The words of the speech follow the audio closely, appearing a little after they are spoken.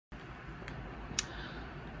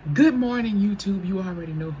Good morning, YouTube. You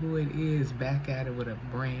already know who it is. Back at it with a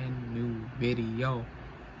brand new video.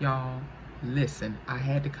 Y'all, listen, I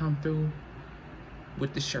had to come through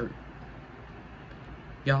with the shirt.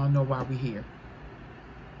 Y'all know why we here.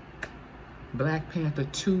 Black Panther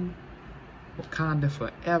 2, Wakanda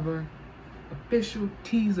Forever, official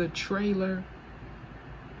teaser trailer.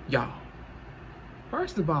 Y'all,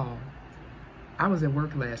 first of all, I was at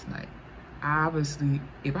work last night. Obviously,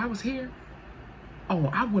 if I was here, oh,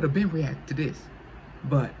 I would have been reacting to this,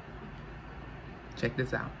 but check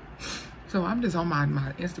this out. So I'm just on my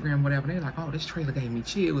Instagram, whatever. They're like, oh, this trailer gave me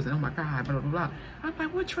chills, and oh my God, blah, blah, blah. I'm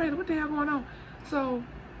like, what trailer? What the hell going on? So,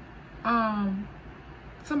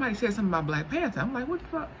 somebody said something about Black Panther. I'm like, what the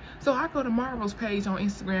fuck? So I go to Marvel's page on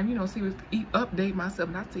Instagram, you know, see what, update myself,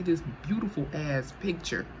 and I see this beautiful ass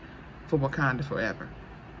picture for Wakanda Forever.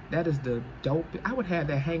 That is the dope. I would have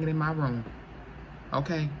that hanging in my room.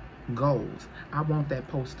 Okay? Goals. I want that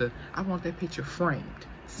poster. I want that picture framed.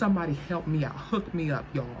 Somebody help me out. Hook me up,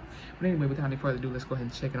 y'all. But anyway, without any further ado, let's go ahead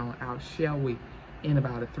and check it on out, shall we? In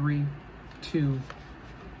about a 3, 2.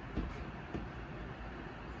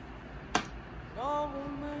 No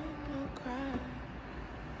woman, no cry.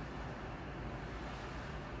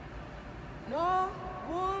 No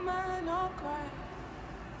woman, no cry.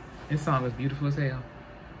 This song is beautiful as hell.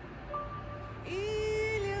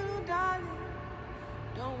 Little darling,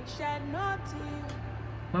 don't shed no tears.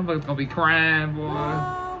 Motherfuckers gonna be crying, boy.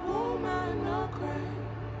 No woman, no cry.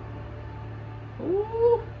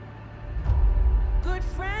 Ooh. Good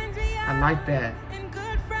friends we are, I like that. and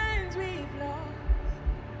good friends we've lost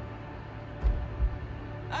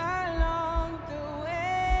along the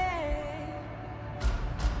way.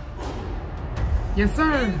 Yes,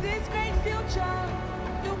 sir. In this great future,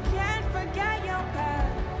 you can't forget your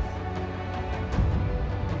past.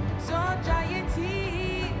 So dry your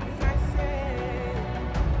tears, I said.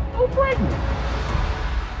 Oh, pregnant.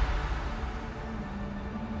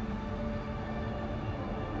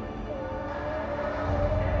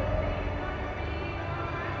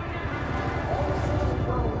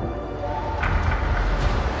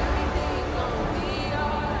 Everything's gonna be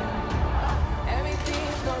alright.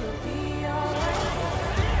 Everything's gonna be alright.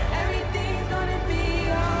 Everything's gonna be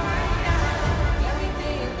alright now.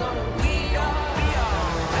 Everything's gonna be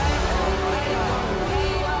alright. Everything's gonna be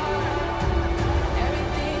alright.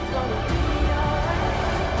 Everything's gonna be alright. Everything's gonna be.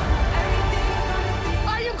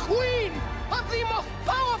 I am queen of the most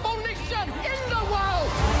powerful nation in the world,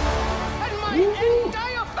 and my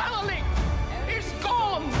entire family is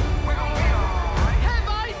gone. Have I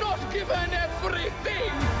not given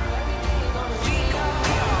everything?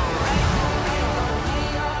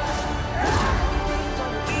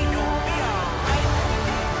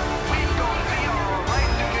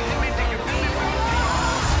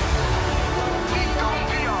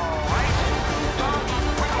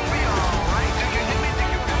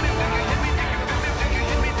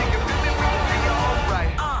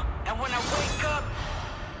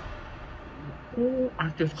 Ooh, I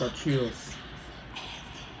just got chills.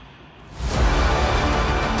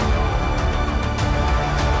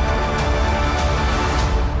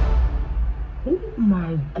 Oh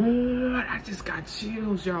my God, I just got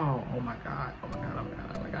chills, y'all. Oh my God, oh my God, oh my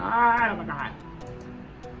God, oh my God, oh my God.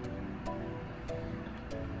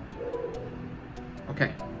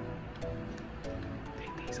 Okay.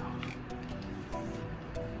 Take these off.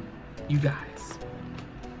 You guys,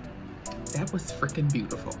 that was freaking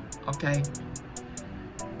beautiful, okay?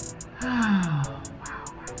 Oh, wow, wow,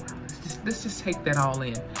 wow. Let's just take that all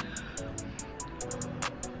in.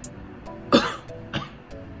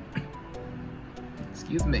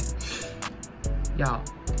 Excuse me. Y'all,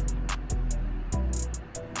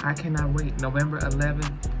 I cannot wait. November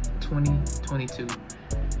 11th, 2022.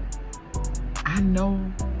 I know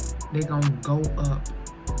they're gonna go up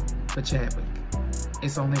for Chadwick.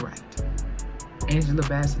 It's only right. Angela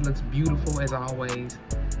Bassett looks beautiful as always.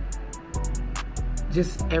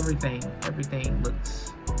 Just everything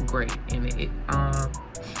looks great in it.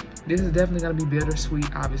 This is definitely gonna be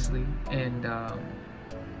bittersweet, obviously, and I'm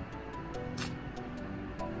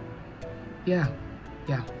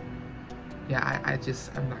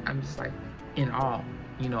just like in awe,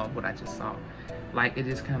 you know, of what I just saw. Like, it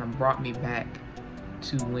just kind of brought me back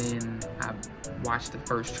to when I watched the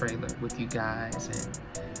first trailer with you guys,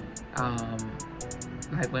 and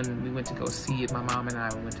like when we went to go see it, my mom and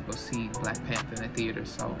I went to go see Black Panther in the theater.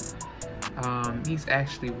 So he's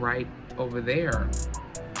actually right over there,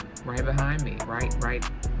 right behind me, right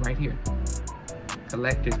here.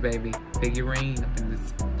 Collectors, baby, figurine up in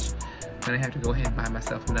this. I'm gonna have to go ahead and buy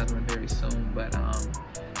myself another one very soon. But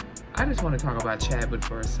I just want to talk about Chadwick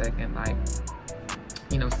for a second. Like,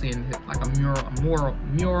 you know, seeing like a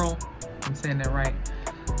mural, I'm saying that right,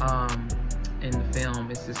 in the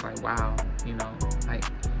film. It's just like, wow, you know, like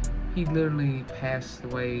he literally passed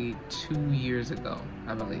away 2 years ago,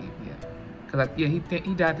 I believe. Yeah, because yeah, he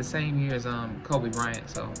died the same year as Kobe Bryant.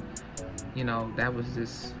 So, you know, that was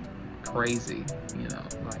just crazy, you know,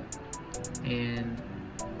 like, and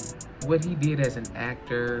what he did as an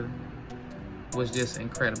actor was just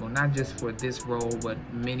incredible, not just for this role, but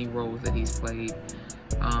many roles that he's played,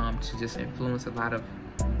 to just influence a lot of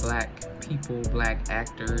black people, black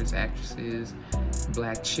actors, actresses,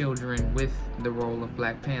 black children with the role of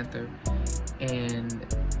Black Panther. And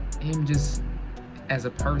him just as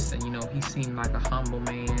a person, you know, he seemed like a humble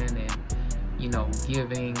man, and, you know,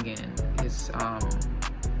 giving, and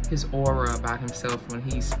his aura about himself when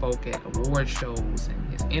he spoke at award shows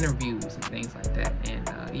and his interviews and things like that.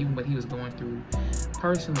 And even what he was going through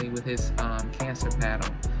personally with his cancer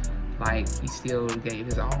battle, like, he still gave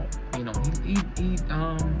his all. You know, he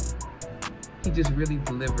just really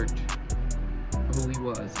delivered who he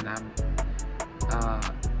was. And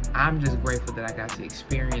I'm just grateful that I got to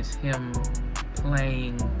experience him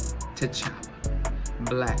playing T'Challa,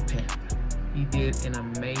 Black Panther. He did an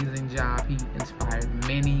amazing job. He inspired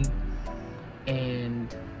many,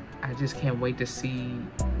 and I just can't wait to see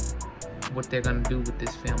what they're gonna do with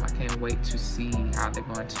this film. I can't wait to see how they're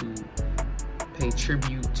going to pay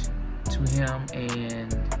tribute to him,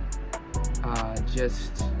 and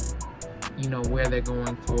just, you know, where they're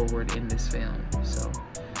going forward in this film. So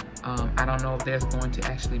I don't know if there's going to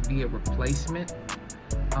actually be a replacement.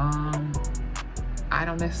 I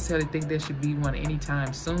don't necessarily think there should be one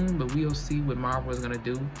anytime soon, but we'll see what Marvel is gonna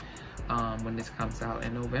do when this comes out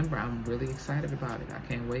in November. I'm really excited about it. I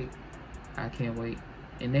can't wait. I can't wait.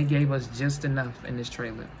 And they gave us just enough in this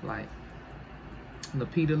trailer. Like,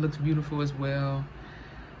 Lupita looks beautiful as well.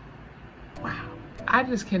 Wow. I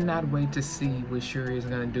just cannot wait to see what Shuri is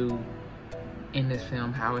gonna do in this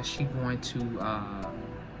film. How is she going to, how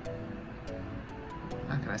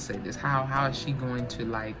can I say this? How is she going to,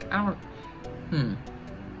 like,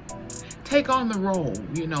 take on the role,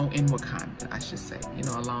 you know, in Wakanda, I should say, you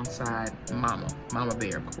know, alongside Mama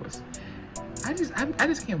Bear, of course. I just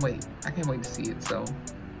can't wait. I can't wait to see it. So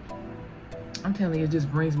I'm telling you, it just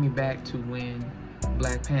brings me back to when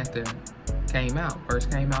Black Panther first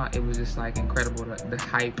came out. It was just like incredible, the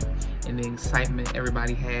hype and the excitement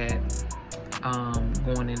everybody had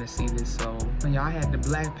going in to see this. So when y'all had the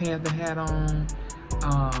Black Panther hat on,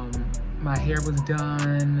 my hair was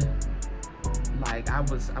done. Like, I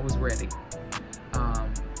was ready.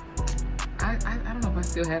 I don't know if I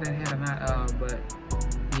still had that hat or not, but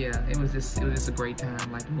yeah, it was just a great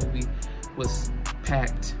time. Like, the movie was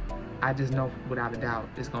packed. I just know without a doubt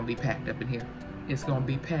it's gonna be packed up in here. It's gonna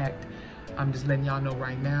be packed. I'm just letting y'all know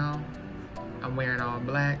right now. I'm wearing all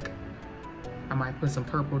black. I might put some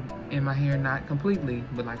purple in my hair, not completely,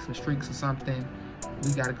 but like some streaks or something.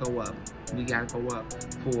 We gotta go up. We gotta go up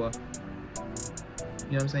for, you know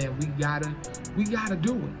what I'm saying? We gotta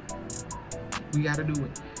do it. We gotta do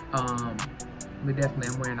it. But definitely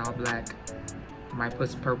I'm wearing all black. I might put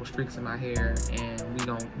some purple streaks in my hair, and we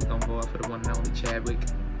gonna go up for the one and only Chadwick,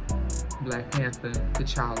 Black Panther,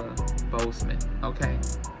 T'Challa, Boseman. Okay?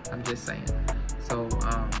 I'm just saying. So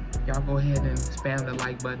y'all go ahead and spam the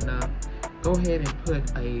like button up. Go ahead and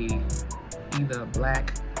put either a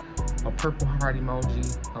black or purple heart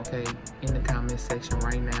emoji, okay, in the comment section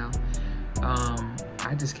right now.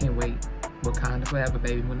 I just can't wait. Wakanda forever,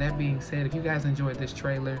 baby. With that being said, if you guys enjoyed this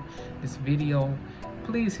trailer, this video,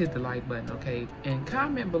 please hit the like button, okay? And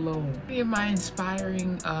comment below any of my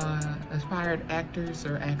inspired actors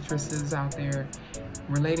or actresses out there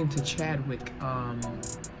relating to Chadwick.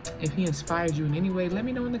 If he inspires you in any way, let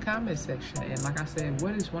me know in the comment section. And like I said,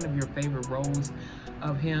 what is one of your favorite roles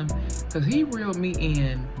of him? Because he reeled me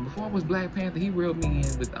in, before it was Black Panther, he reeled me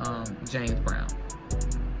in with James Brown.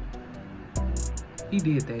 He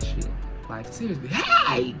did that shit. Like, seriously,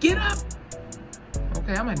 hey, get up!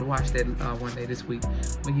 Okay, I'm gonna have to watch that one day this week.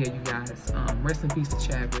 But yeah, you guys, rest in peace to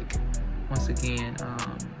Chadwick. Once again, it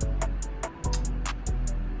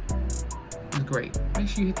was great. Make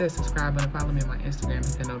sure you hit that subscribe button, follow me on my Instagram,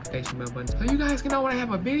 hit that notification bell button, so you guys can know when I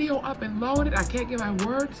have a video up and loaded. I can't get my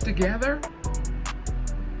words together.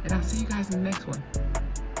 And I'll see you guys in the next one.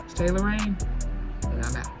 Stay Lorraine, and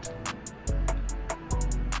I'm out.